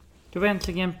Då var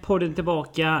äntligen podden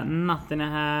tillbaka, natten är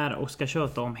här och ska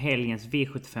köta om helgens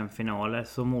V75-finaler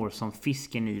som mår som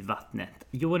fisken i vattnet.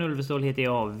 Johan Ulvestål heter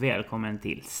jag, välkommen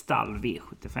till Stall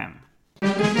V75.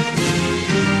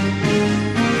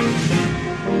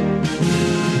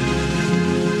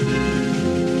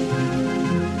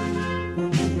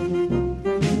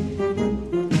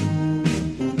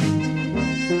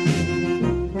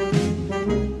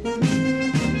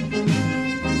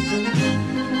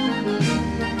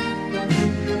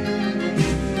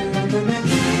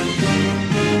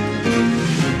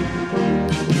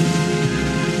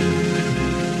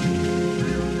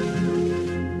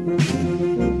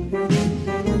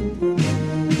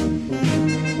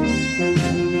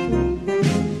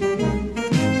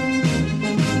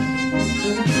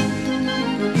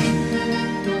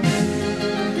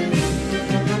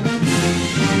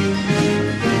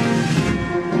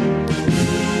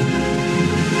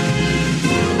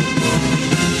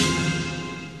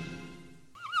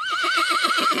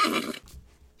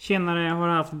 Tjenare, har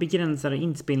haft begränsade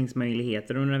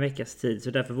inspelningsmöjligheter under en veckas tid,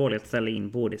 så därför valde jag att ställa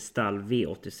in både stall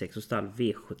V86 och stall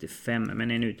V75,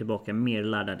 men är nu tillbaka mer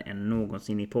laddad än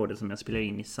någonsin i podden som jag spelar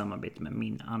in i samarbete med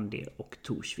Min Andel och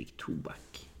Torsvik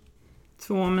Tobak.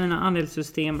 Två av mina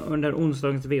andelssystem under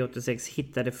onsdagens V86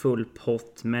 hittade full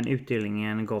pott, men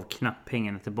utdelningen gav knappt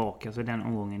pengarna tillbaka, så den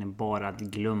omgången är bara att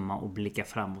glömma och blicka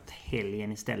framåt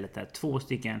helgen istället, där 2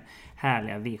 stycken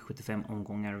härliga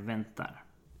V75-omgångar väntar.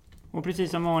 Och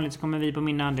precis som vanligt så kommer vi på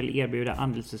Min Andel erbjuda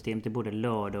andelssystem till både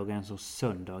lördagens och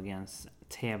söndagens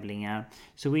tävlingar.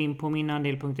 Så gå in på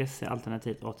minandel.se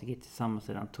alternativt ATG tillsammans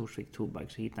med Torsvik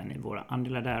Tobak, så hittar ni våra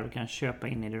andelar där och kan köpa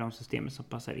in i de systemen som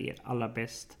passar er allra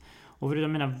bäst. Och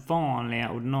förutom mina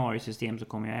vanliga ordinarie system så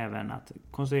kommer jag även att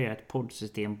konstruera ett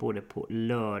poddsystem både på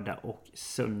lördag och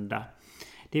söndag.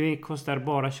 Det kostar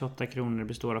bara 28 kronor,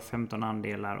 består av 15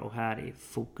 andelar och här är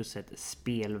fokuset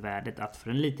spelvärdet, att för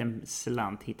en liten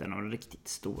slant hitta de riktigt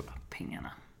stora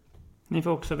pengarna. Ni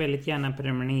får också väldigt gärna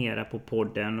prenumerera på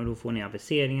podden och då får ni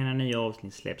aviseringar när nya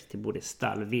avsnitt släpps till både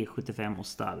stall V75 och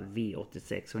stall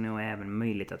V86, och ni har även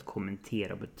möjlighet att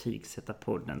kommentera och betygsätta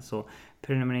podden, så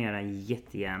prenumerera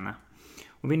jättegärna.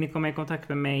 Och vill ni komma i kontakt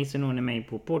med mig så når ni mig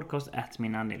på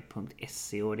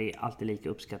podcast@minandel.se, och det är alltid lika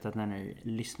uppskattat när ni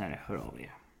lyssnare hör av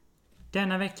er.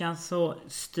 Denna veckan så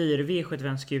styr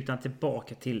V75-skutan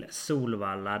tillbaka till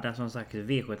Solvalla, där som sagt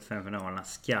V75-finalerna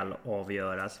ska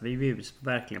avgöras. Vi bjuds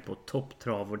verkligen på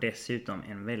topptrav och dessutom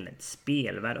en väldigt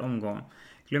spelvärd omgång.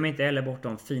 Glöm inte heller bort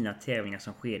de fina tävlingar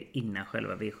som sker innan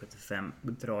själva V75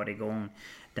 drar igång,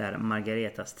 där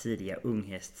Margaretas tidiga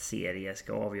unghästserie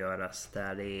ska avgöras,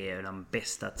 där det är de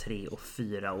bästa 3- och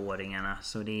 4-åringarna.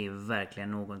 Så det är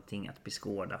verkligen någonting att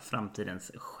beskåda,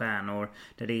 framtidens stjärnor,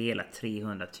 där det är hela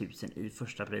 300 000 i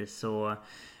första pris. Så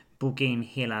boka in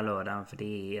hela lördagen, för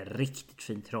det är riktigt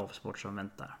fin travsport som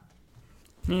väntar.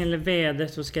 När det gäller väder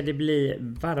så ska det bli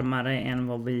varmare än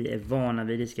vad vi är vana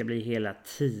vid. Det ska bli hela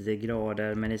 10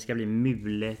 grader, men det ska bli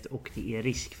mulet och det är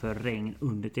risk för regn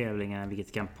under tävlingarna,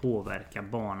 vilket kan påverka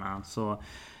banan. Så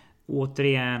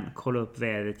återigen, kolla upp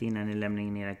vädret innan ni lämnar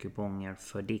in era kuponger,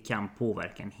 för det kan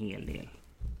påverka en hel del.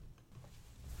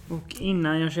 Och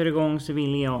innan jag kör igång så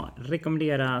vill jag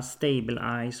rekommendera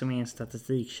Stable Eye, som är en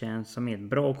statistiktjänst som är ett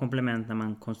bra komplement när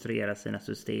man konstruerar sina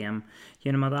system.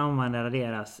 Genom att använda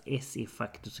deras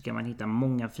SE-faktor så kan man hitta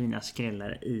många fina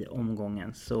skrällar i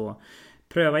omgången. Så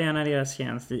pröva gärna deras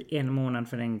tjänst i 1 månad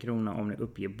för 1 krona om ni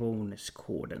uppger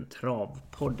bonuskoden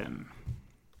TRAVPODDEN.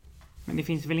 Men det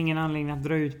finns väl ingen anledning att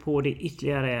dra ut på det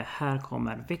ytterligare. Här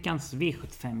kommer veckans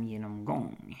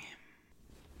V75-genomgång.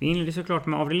 Vi inleder såklart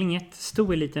med avdelning 1,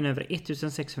 stoeliten över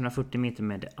 1640 meter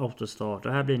med autostart,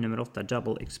 och här blir nummer 8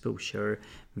 Double Exposure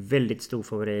väldigt stor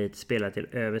favorit, spelar till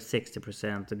över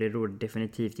 60%, och det råder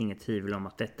definitivt inget tvivel om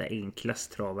att detta är en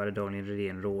klasstravare Daniel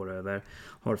Redén rår över.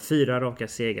 Har 4 raka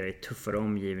segrar i tuffare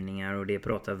omgivningar, och det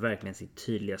pratar verkligen sitt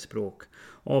tydliga språk.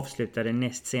 Avslutade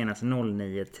näst senast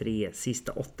 09-3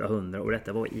 sista 800, och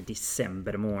detta var i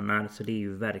december månad, så det är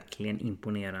ju verkligen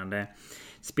imponerande.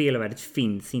 Spelvärdet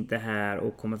finns inte här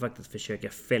och kommer faktiskt försöka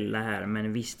fälla här,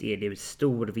 men visst är det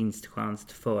stor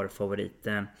vinstchans för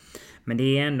favoriten. Men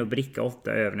det är ändå bricka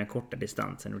 8 över den korta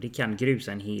distansen, och det kan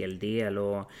grusa en hel del.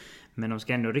 Men de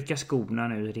ska ändå rycka skorna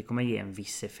nu, det kommer ge en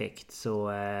viss effekt.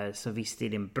 Så visst är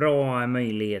det en bra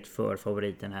möjlighet för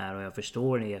favoriten här, och jag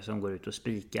förstår det som går ut och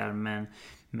spikar. Men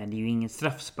det är ju ingen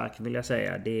straffspark, vill jag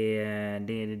säga. Det är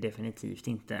det definitivt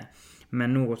inte.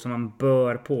 Men något som man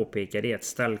bör påpeka, det är att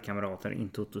stallkamraten in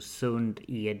Toto Sund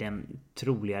är den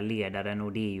troliga ledaren,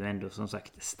 och det är ju ändå som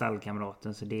sagt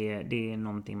stallkamraten, så det är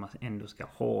någonting man ändå ska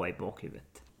ha i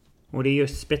bakhuvudet. Och det är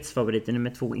just spetsfavoriten nummer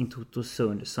 2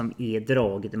 Intotosund som är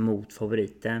draget mot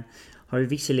favoriten. Har ju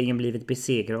visserligen blivit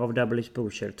besegrad av Double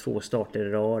Exposure 2 starter i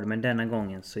rad, men denna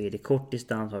gången så är det kort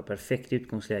distans, har perfekt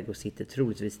utgångsläge och sitter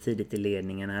troligtvis tidigt i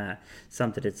ledningen här.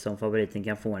 Samtidigt som favoriten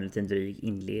kan få en liten dryg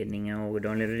inledning, och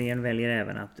Daniel Redén väljer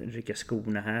även att rycka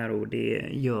skorna här, och det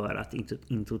gör att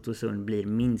Intotosund blir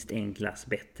minst en klass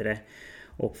bättre.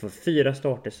 Och för 4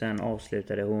 starter sen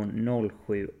avslutade hon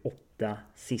 07.8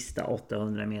 sista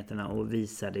 800 meterna och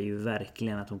visade ju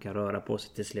verkligen att hon kan röra på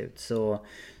sig till slut.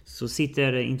 Så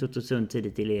sitter Intotosund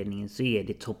tidigt i ledningen så är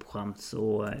det toppchans,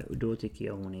 och då tycker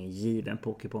jag hon är given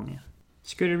på kupongen.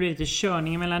 Skulle det bli lite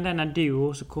körning mellan denna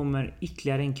duo så kommer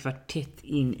ytterligare en kvartett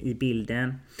in i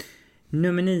bilden.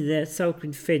 Nummer 9,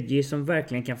 Southwind Fedji, som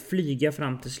verkligen kan flyga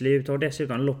fram till slut, har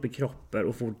dessutom lopp i kroppen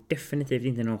och får definitivt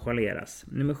inte nonchaleras.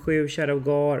 Nummer 7, Shadow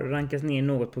Gar, rankas ner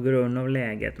något på grund av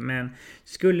läget, men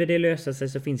skulle det lösa sig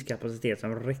så finns kapacitet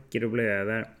som räcker att bli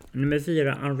över. Nummer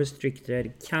 4,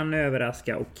 Unrestricted, kan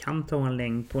överraska och kan ta en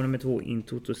längd på nummer 2,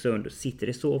 Intotosund, och sitter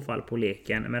i så fall på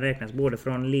leken, men räknas både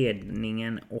från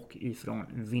ledningen och ifrån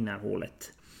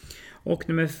vinnarhålet. Och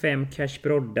nummer 5, Cash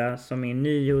Brodda, som är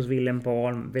ny hos Willem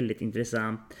Palm, väldigt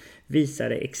intressant.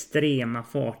 Visade extrema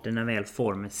farter när väl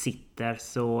formen sitter,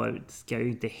 så ska ju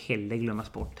inte heller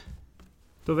glömmas bort.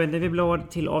 Då vänder vi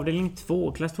blad till avdelning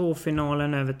 2, klass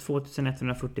 2-finalen över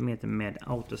 2140 meter med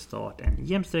autostart. En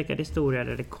jämsträckad historia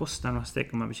där det kostar några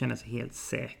streck om man vill känna sig helt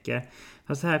säker.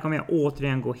 Fast här kommer jag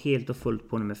återigen gå helt och fullt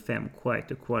på nummer 5,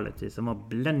 Quiet och Quality, som var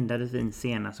bländade fin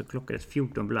senast och klockades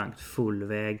 14 blankt full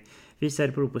väg.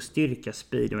 Visade prov på styrka,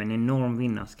 speed och en enorm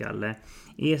vinnarskalle.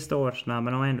 Är startsnabb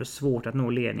men har ändå svårt att nå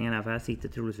ledningen här, för här sitter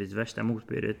troligtvis värsta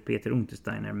motbudet Peter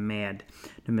Untersteiner med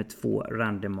nummer 2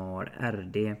 Randemar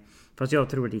RD. Fast jag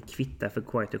tror att det kvittar för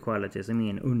Quiet och Quality, som är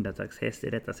en undantagshäst i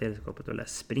detta sällskapet och lär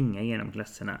springa igenom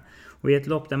klasserna. Och i ett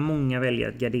lopp där många väljer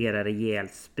att gardera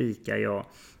rejält spikar jag.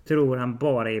 Tror han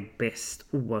bara är bäst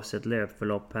oavsett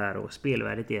löpförlopp här, och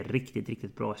spelvärdet är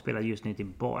riktigt bra. Spelar just nu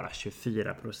till bara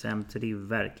 24%, så det är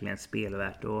verkligen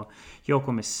spelvärt, och jag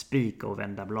kommer spika och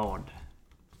vända blad.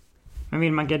 Men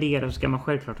vill man gardera så ska man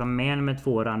självklart ha med nummer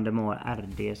 2 Randemar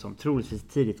RD, som troligtvis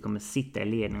tidigt kommer sitta i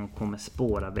ledning och kommer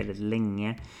spåra väldigt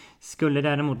länge. Skulle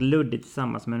däremot Ludde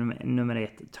tillsammans med nummer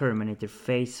 1 Terminator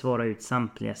Face svara ut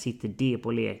samtliga, sitter det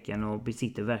på leken och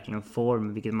besitter verkligen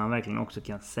form, vilket man verkligen också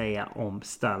kan säga om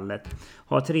stallet.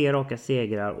 Har 3 raka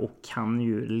segrar och kan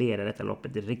ju leda detta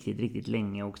loppet riktigt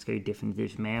länge, och ska ju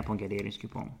definitivt med på en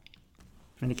garderingskupong.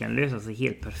 Men det kan lösa sig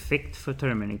helt perfekt för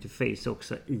Terminator Face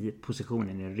också i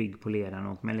positionen i rygg på ledaren,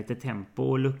 och med lite tempo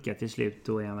och lucka till slut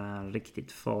då är man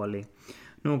riktigt farlig.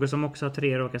 Något som också har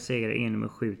 3 raka segrar är nummer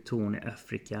 7 Tony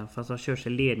Africa, fast har kört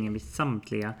sig ledningen vid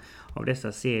samtliga av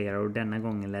dessa segrar, och denna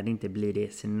gången lär det inte bli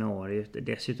det scenariot.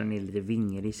 Dessutom är det lite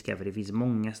vingeriska, för det finns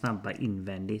många snabba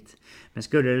invändigt. Men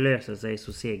skulle det lösa sig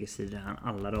så segersidar han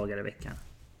alla dagar i veckan.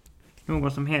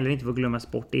 Någon som heller inte får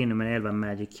glömmas bort är nummer 11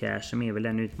 Magic Cash, som är väl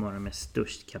den utmanaren med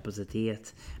störst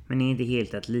kapacitet. Men är inte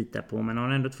helt att lita på, men har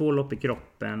ändå 2 lopp i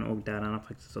kroppen, och där han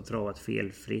faktiskt har travat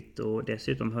felfritt, och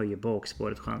dessutom höjer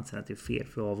bakspåret chanserna till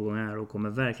felfri avgångar och kommer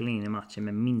verkligen in i matchen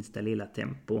med minsta lilla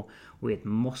tempo och är ett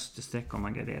måste sträcka om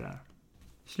man garderar.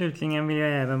 Slutligen vill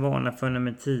jag även varna för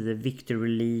nummer 10 Victory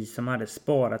Lee, som hade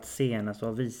sparat senast och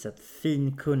har visat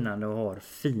fin kunnande och har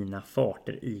fina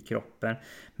farter i kroppen.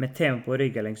 Med tempo och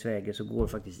ryggar längs vägen så går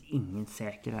faktiskt ingen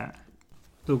säker här.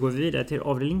 Då går vi vidare till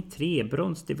avdelning 3,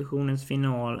 bronsdivisionens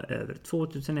final över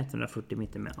 2140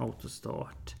 meter med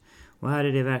autostart. Och här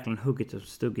är det verkligen hugget och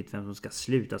stuggigt vem som ska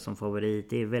sluta som favorit.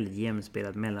 Det är väldigt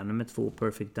jämspelat mellan nummer 2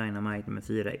 Perfect Dynamite, nummer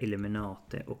 4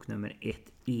 Illuminate och nummer 1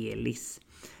 Elis.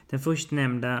 Den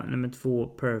förstnämnda, nummer 2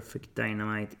 Perfect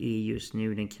Dynamite, är just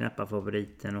nu den knappa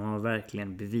favoriten och har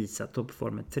verkligen bevisat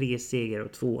toppformen. 3 segrar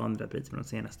och 2 andra pris på de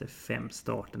senaste 5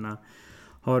 starterna.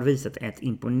 Har visat ett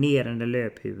imponerande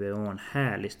löphuvud och har en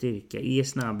härlig styrka. Är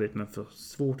snabb ut men får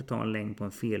svårt att ta en längd på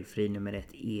en felfri nummer 1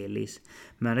 Elis.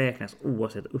 Men räknas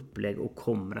oavsett upplägg och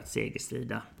kommer att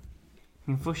segerstrida.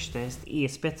 Min första häst är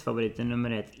spetsfavoriten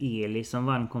nummer 1 Elis, som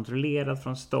vann kontrollerat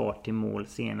från start till mål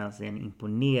senast i en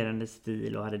imponerande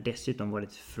stil och hade dessutom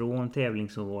varit från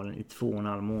tävlingsovalen i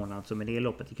 2,5 månader. Så med det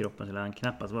loppet i kroppen så lär han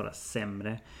knappast vara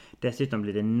sämre. Dessutom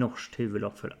blir det norskt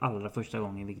huvudlopp för allra första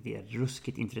gången, vilket är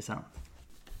ruskigt intressant.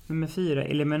 Nummer 4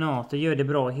 Illuminate gör det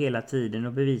bra hela tiden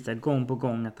och bevisar gång på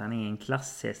gång att han är en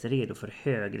klasshäst redo för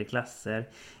högre klasser.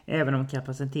 Även om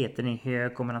kapaciteten är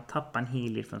hög kommer han tappa en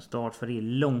hel del från start, för det är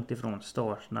långt ifrån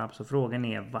startsnabb, så frågan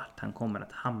är vart han kommer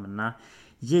att hamna.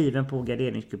 Given på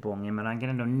garderingskupongen, men han kan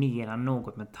ändå nera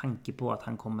något med tanke på att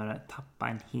han kommer att tappa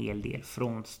en hel del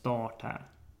från start här.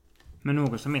 Men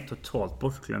något som är totalt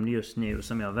bortglömd just nu och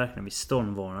som jag verkligen vill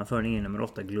stormvarna för är nummer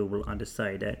 8 Global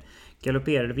Undecided.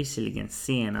 Galopperade visserligen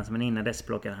senast, men innan dess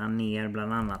plockade han ner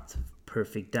bland annat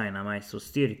Perfect Dynamite, så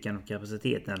styrkan och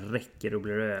kapaciteten räcker och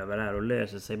blir över här, och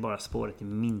löser sig bara spåret i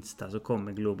minsta så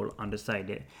kommer Global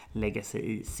Undecided lägga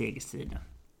sig i segerstriden.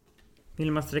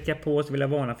 Vill man sträcka på så vill jag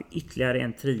varna för ytterligare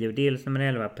en trio. Dels nummer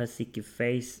 11 Pacific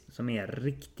Face som är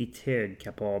riktigt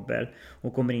högkapabel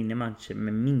och kommer in i matchen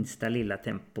med minsta lilla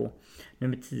tempo.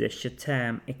 Nummer 10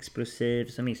 Chatham Explosiv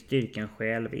som är styrkan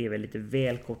själv, är väl lite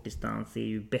väl kort distans, är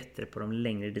ju bättre på de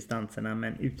längre distanserna,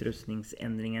 men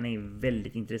utrustningsändringarna är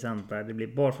väldigt intressanta. Det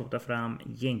blir barfota fram,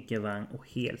 jänkervagn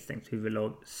och helstängt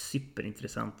huvudlag.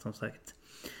 Superintressant som sagt.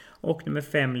 Och nummer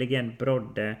 5 Legend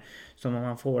Brodde, som om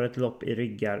han får ett lopp i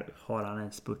ryggar har han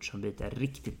en spurt som biter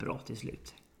riktigt bra till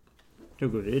slut. Då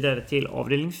går vi vidare till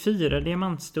avdelning 4,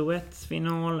 diamantstoet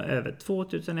final över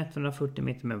 2140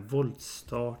 meter med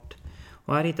voltstart.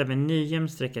 Och här hittar vi en ny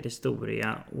jämnsträckad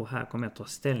historia, och här kommer jag ta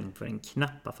ställning för en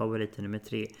knappa favoriten nummer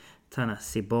 3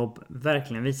 Tennessee Bob.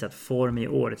 Verkligen visat form i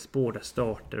årets båda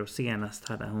starter, och senast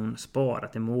hade hon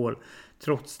sparat i mål.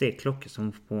 Trots det klockar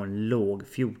som på en låg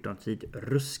 14-tid,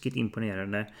 ruskigt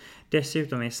imponerande.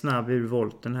 Dessutom är snabb ur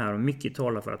volten här, och mycket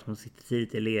talar för att hon sitter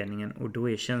tidigt i ledningen, och då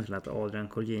är känslan att Adrian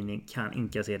Colgjini kan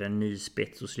inkassera en ny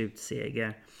spets och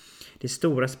slutseger. Det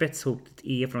stora spetshotet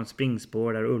är från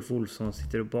springspår där Ulf Olsson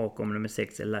sitter bakom nummer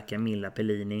 6 La Camilla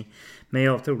Pellini. Men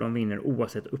jag tror de vinner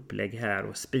oavsett upplägg här,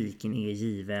 och spiken är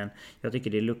given. Jag tycker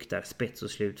det luktar spets och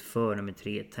slut för nummer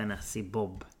 3 Tennessee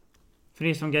Bob. För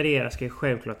det som garderar ska jag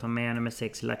självklart ta med nummer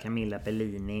 6 La Camilla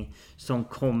Bellini, som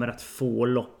kommer att få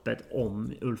loppet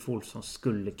om Ulf Olsson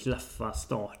skulle klaffa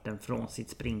starten från sitt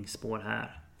springspår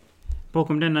här.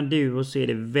 Bakom denna duo så är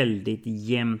det väldigt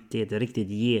jämnt, det är ett riktigt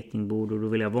getingbord, och då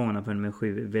vill jag varna för nummer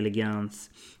 7 Veligans.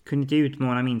 Kunde inte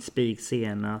utmana min spik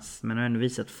senast, men har ändå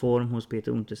visat form hos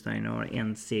Peter Untersteiner och har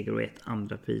en seger och ett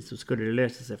andra pris, så skulle det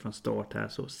lösa sig från start här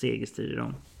så segerstrider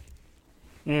de.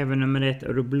 Även nummer 1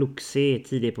 Robluxe är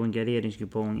tidigt på en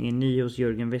garderingskupong, är ny hos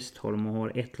Jörgen Westholm och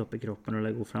har ett lopp i kroppen och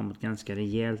lär gå framåt ganska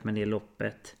rejält med det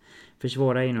loppet.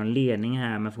 Försvarar i någon ledning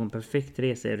här, men får en perfekt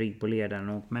resa i rygg på ledaren,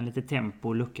 och med lite tempo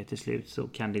och lucka till slut så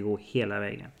kan det gå hela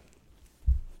vägen.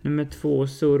 Nummer 2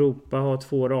 Soropa har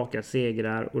 2 raka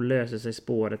segrar och löser sig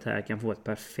spåret här, kan få ett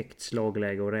perfekt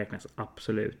slagläge och räknas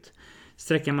absolut.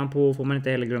 Sträcker man på får man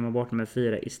inte heller glömma bort nummer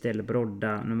 4 Estelle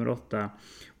Brodda, nummer 8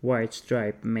 White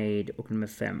Stripe Made och nummer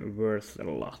 5 Worth a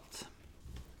Lot.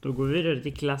 Då går vi vidare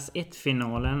till klass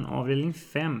 1-finalen, avdelning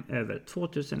 5 över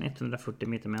 2140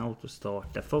 meter med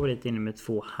autostart, där favorit är nummer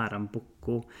 2 Haram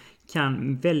Boko.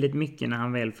 Kan väldigt mycket när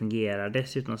han väl fungerar,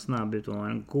 dessutom snabb ut och har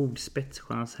en god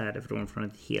spetschans härifrån från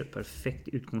ett helt perfekt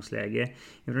utgångsläge.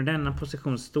 Från denna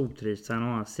position stortrivs han och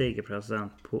har en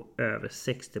segerprocent på över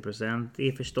 60%. Det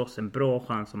är förstås en bra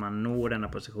chans om han når denna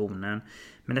positionen,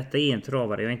 men detta är en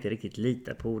travare jag inte riktigt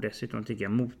litar på. Dessutom tycker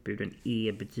jag motbuden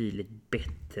är betydligt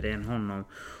bättre än honom,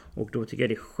 och då tycker jag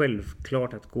det är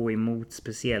självklart att gå emot,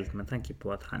 speciellt med tanke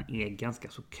på att han är ganska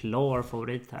så klar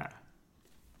favorit här.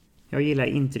 Jag gillar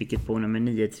intrycket på nummer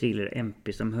 9 Thriller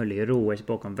MP som höll heroiskt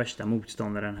bakom värsta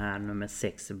motståndaren här, nummer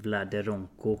 6 Vlad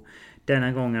Ronco.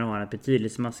 Denna gången har han ett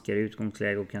betydligt smaskigare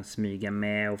utgångsläge och kan smyga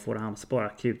med, och får han spara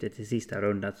krutet till sista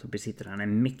rundan så besitter han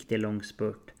en mäktig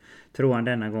långspurt. Tror han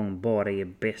denna gång bara är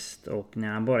bäst, och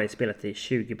när han bara är spelat till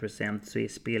 20% så är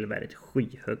spelvärdet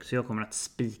skyhögt, så jag kommer att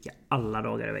spika alla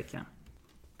dagar i veckan.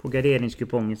 På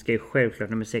garderingskupongen ska ju självklart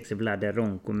nummer 6 Vlad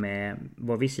Ronco med.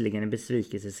 Var visserligen en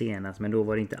besvikelse senast, men då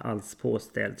var det inte alls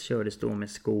påställt. Kördes då med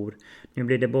skor. Nu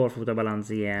blir det barfota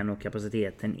balans igen, och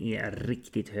kapaciteten är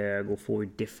riktigt hög och får ju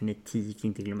definitivt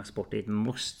inte glömmas bort. Det är ett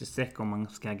måste sträcka om man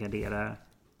ska gardera.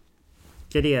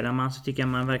 Garderar man så tycker jag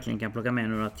man verkligen kan plocka med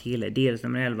några till. Dels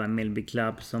nummer 11 Melby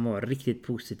Club som var riktigt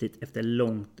positivt efter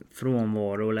långt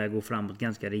frånvaro och lär gå framåt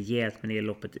ganska rejält med det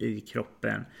loppet i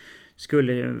kroppen.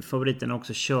 Skulle favoriterna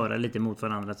också köra lite mot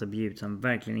varandra så bjuds han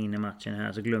verkligen in i matchen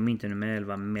här, så glöm inte nummer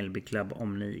 11 Melby Club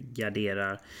om ni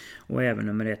garderar. Och även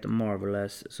nummer 1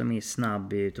 Marvelous som är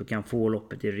snabb ut och kan få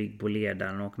loppet i rygg på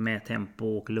ledaren, och med tempo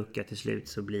och lucka till slut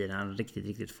så blir han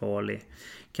riktigt farlig.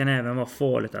 Kan även vara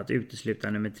farligt att utesluta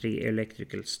nummer 3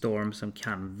 Electrical Storm som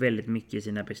kan väldigt mycket i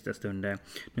sina bästa stunder.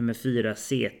 Nummer 4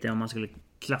 CT om man skulle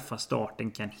klaffa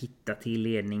starten kan hitta till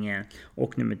ledningen,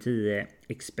 och nummer 10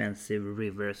 Expensive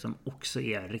River som också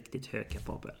är riktigt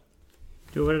högkapabel.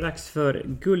 Då var det dags för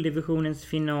gulddivisionens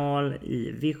final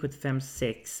i V75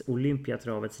 6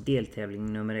 Olympiatravets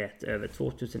deltävling nummer 1 över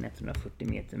 2140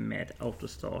 meter med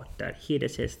autostart, där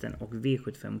hedershästen och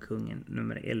V75-kungen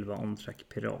nummer 11 Omtrack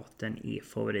Piraten är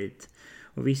favorit.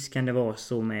 Och visst kan det vara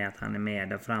så med att han är med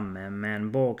där framme,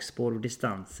 men bakspår och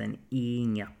distansen är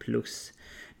inga plus.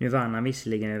 Nu vann han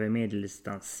visserligen över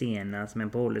medeldistans senast, men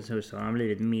på ålderns höst har han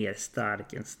blivit mer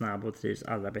stark än snabb och trivs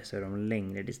allra bäst över de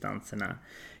längre distanserna.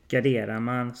 Garderar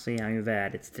man så är han ju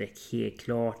värd ett streck helt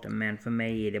klart, men för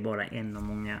mig är det bara en av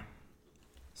många.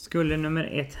 Skulle nummer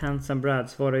 1 Handsome Brad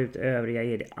svara ut övriga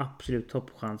är det absolut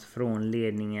toppchans från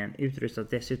ledningen. Utrustat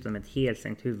dessutom ett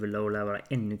helstängt huvudlåg och lär vara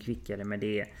ännu kvickare med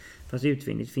det. Fast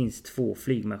utvändigt finns 2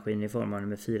 flygmaskiner i form av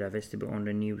nummer 4 Västerby On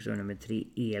The News och nummer 3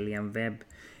 Alien Webb.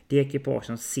 Det ekipage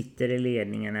som sitter i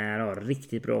ledningen har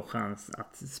riktigt bra chans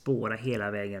att spåra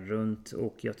hela vägen runt,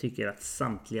 och jag tycker att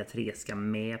samtliga 3 ska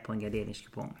med på en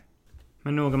garderingskupong.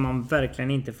 Men någon man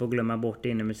verkligen inte får glömma bort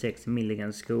är nummer 6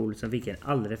 Milligan School, som fick en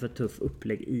alldeles för tuff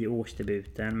upplägg i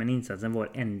årsdebuten, men insatsen var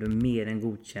ändå mer än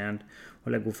godkänd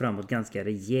och lär gå framåt ganska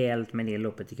rejält med det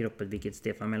loppet i kroppen, vilket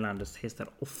Stefan Melanders hästar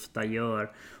ofta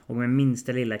gör. Och med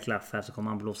minsta lilla klaff här så kommer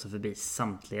han blåsa förbi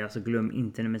samtliga, så glöm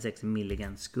inte nummer 6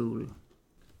 Milligan School.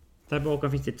 Där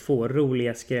bakom finns det 2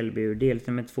 roliga skrällbur. Dels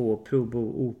nummer 2 Probo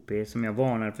OP som jag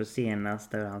varnade för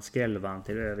senast, där han skrällvann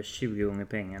till över 20 gånger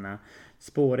pengarna.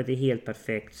 Spåret är helt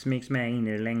perfekt, smygs med in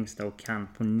i det längsta och kan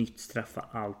på nytt straffa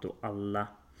allt och alla.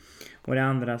 Och det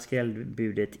andra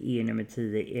skrällbudet är nummer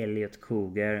 10 Elliot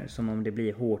Cougar, som om det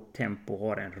blir hårt tempo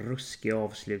har en ruskig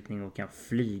avslutning och kan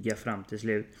flyga fram till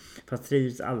slut. Fast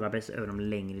trivs allra bäst över de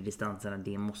längre distanserna,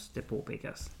 det måste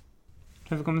påpekas.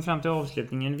 När vi kommer fram till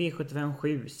avslutningen,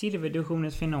 V75-7,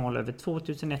 silverdivisionens final över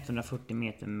 2140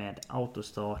 meter med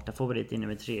autostart, där favorit är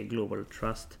nummer 3 Global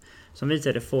Trust, som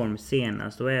visade form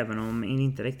senast, och även om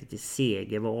inte riktigt till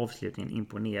seger var avslutningen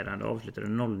imponerande, avslutade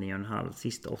 09,5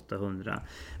 sista 800.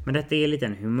 Men detta är lite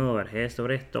en humörhäst, och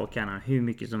rätt dag kan han hur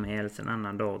mycket som helst, en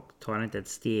annan dag tar han inte ett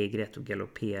steg rätt och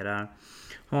galopperar.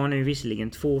 Har nu visserligen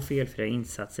 2 felfria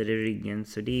insatser i ryggen,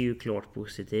 så det är ju klart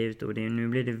positivt, och nu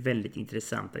blir det väldigt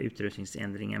intressanta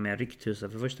utrustningsändringar med rycktussar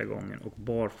för första gången och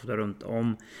barfota runt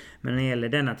om. Men när det gäller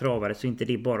denna travare så är inte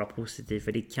det bara positivt,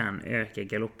 för det kan öka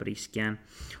galopprisken.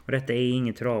 Och detta är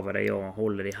ingen travare jag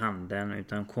håller i handen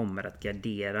utan kommer att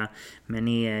gardera, men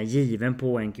är given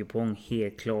på en kupong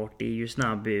helt klart. Det är ju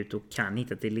snabb ut och kan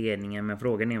hitta till ledningen, men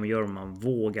frågan är om Jorman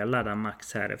vågar ladda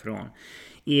max härifrån.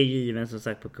 Är given som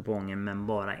sagt på kupongen, men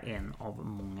bara en av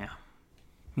många.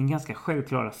 Min ganska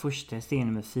självklara första häst är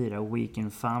nummer 4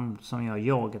 Weekend Fund, som jag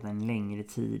jagat en längre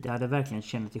tid. Jag hade verkligen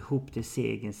känt ihop till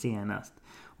segern senast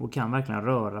och kan verkligen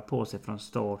röra på sig från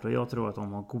start, och jag tror att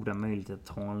de har goda möjligheter att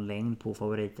ta en längd på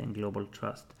favoriten Global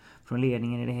Trust. Från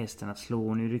ledningen är det hästen att slå,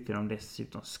 och nu rycker de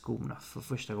dessutom skorna för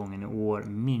första gången i år.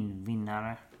 Min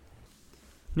vinnare.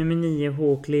 Nummer 9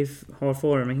 Hawcliff har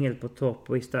formen helt på topp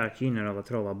och är starkt gynnad av att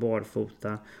trava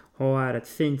barfota. Har ett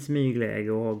fint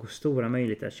smygläge och har stora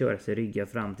möjligheter att köra sig rygga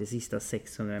fram till sista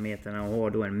 600 meterna, och har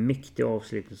då en mäktig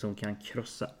avslutning som kan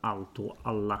krossa allt och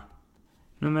alla.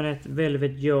 Nummer 1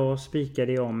 Velvet Jaws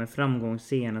spikade jag med framgång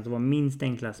senast och var minst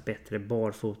en klass bättre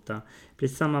barfota. Blir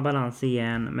samma balans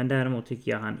igen, men däremot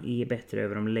tycker jag han är bättre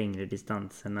över de längre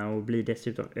distanserna och blir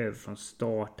dessutom över från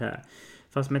start här.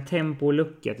 Fast med tempo och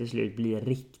lucka till slut blir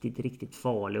riktigt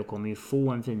farlig och kommer ju få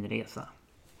en fin resa.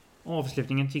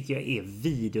 Avslutningen tycker jag är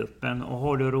vidöppen, och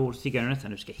har du råd tycker jag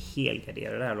nästan du ska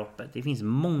helgardera det här loppet. Det finns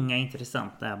många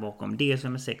intressanta här bakom. Dels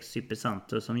som är 6 Super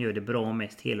Santos som gör det bra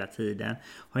mest hela tiden.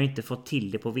 Har inte fått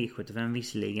till det på V75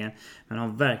 visserligen, men har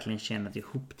verkligen tjänat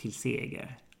ihop till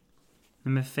seger.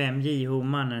 Nummer 5 J.H.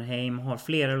 Mannerheim har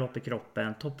flera lopp i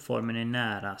kroppen. Toppformen är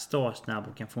nära, startsnabb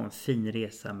och kan få en fin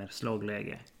resa med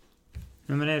slagläge.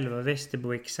 Nummer 11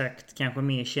 Västerbo Exakt, kanske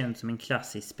mer känd som en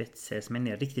klassisk spetshäst, men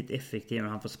är riktigt effektiv när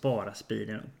han får spara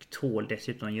speeden och tål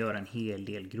dessutom göra en hel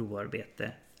del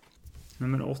grovarbete.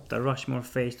 Nummer 8 Rushmore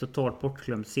Face, totalt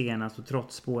bortglömd senast, och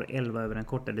trots spår 11 över den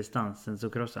korta distansen så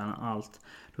krossar han allt.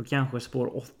 Då kanske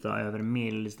spår 8 över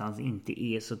medeldistans inte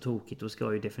är så tokigt och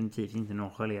ska ju definitivt inte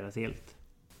nonchaleras helt.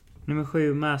 Nummer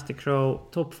 7 Master Crow,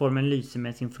 toppformen lyser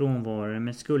med sin frånvaro,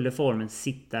 men skulle formen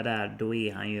sitta där då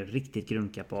är han ju riktigt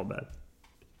grundkapabel.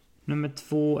 Nummer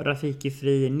 2 Rafiki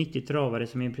Fri, nyttig travare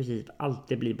som i princip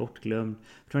alltid blir bortglömd.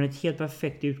 Från ett helt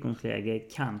perfekt utgångsläge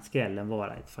kan skrällen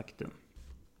vara ett faktum.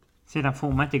 Sedan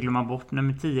får man inte glömma bort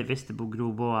nummer 10 Västerbo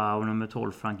Groboa och nummer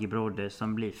 12 Frankie Brodde,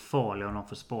 som blir farliga om de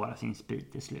får spara sin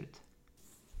speed till slut.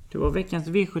 Det var veckans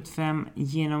V75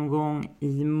 genomgång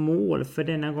i mål för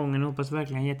denna gången. Jag hoppas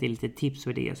verkligen gett er lite tips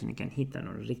för det så ni kan hitta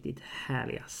några riktigt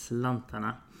härliga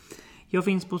slantarna. Jag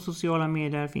finns på sociala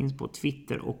medier, finns på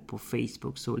Twitter och på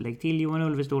Facebook. Så lägg till Johan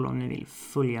Ulvestål om ni vill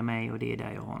följa mig, och det är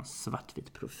där jag har en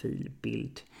svartvit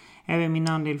profilbild. Även min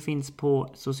andel finns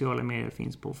på sociala medier,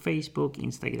 finns på Facebook,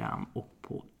 Instagram och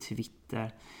på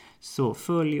Twitter. Så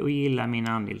följ och gilla min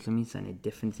andel, så missar ni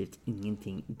definitivt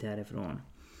ingenting därifrån.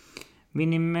 Vill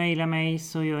ni mejla mig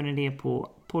så gör ni det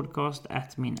på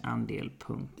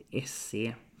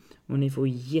podcast@minandel.se. Och ni får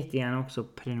jättegärna också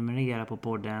prenumerera på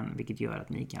podden, vilket gör att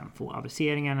ni kan få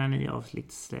aviseringar när nya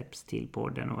avsnitt släpps till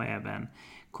podden, och även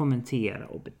kommentera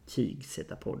och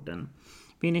betygsätta podden.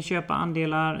 Vill ni köpa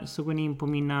andelar så går ni in på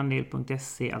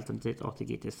minandel.se, alternativt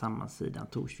ATG tillsammans sidan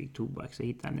Torsvik Tobak, så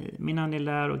hittar ni min andel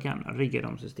där och kan rygga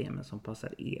de systemen som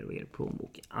passar er och er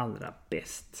plånbok allra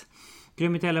bäst.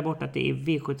 Glöm inte heller bort att det är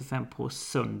V75 på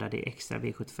söndag. Det är extra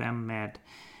V75 med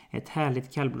ett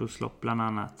härligt kallblodslopp bland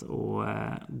annat. Och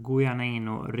gå gärna in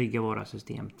och rygga våra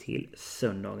system till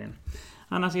söndagen.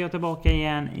 Annars är jag tillbaka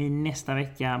igen i nästa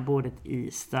vecka, både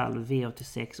i stall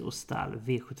V86 och stall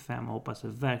V75. Och hoppas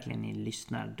verkligen ni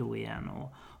lyssnar då igen.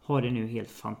 Och ha det nu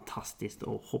helt fantastiskt.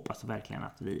 Och hoppas verkligen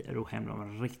att vi ror hem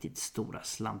de riktigt stora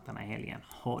slantarna i helgen.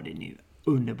 Ha det nu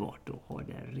underbart och ha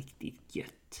det riktigt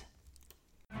gött.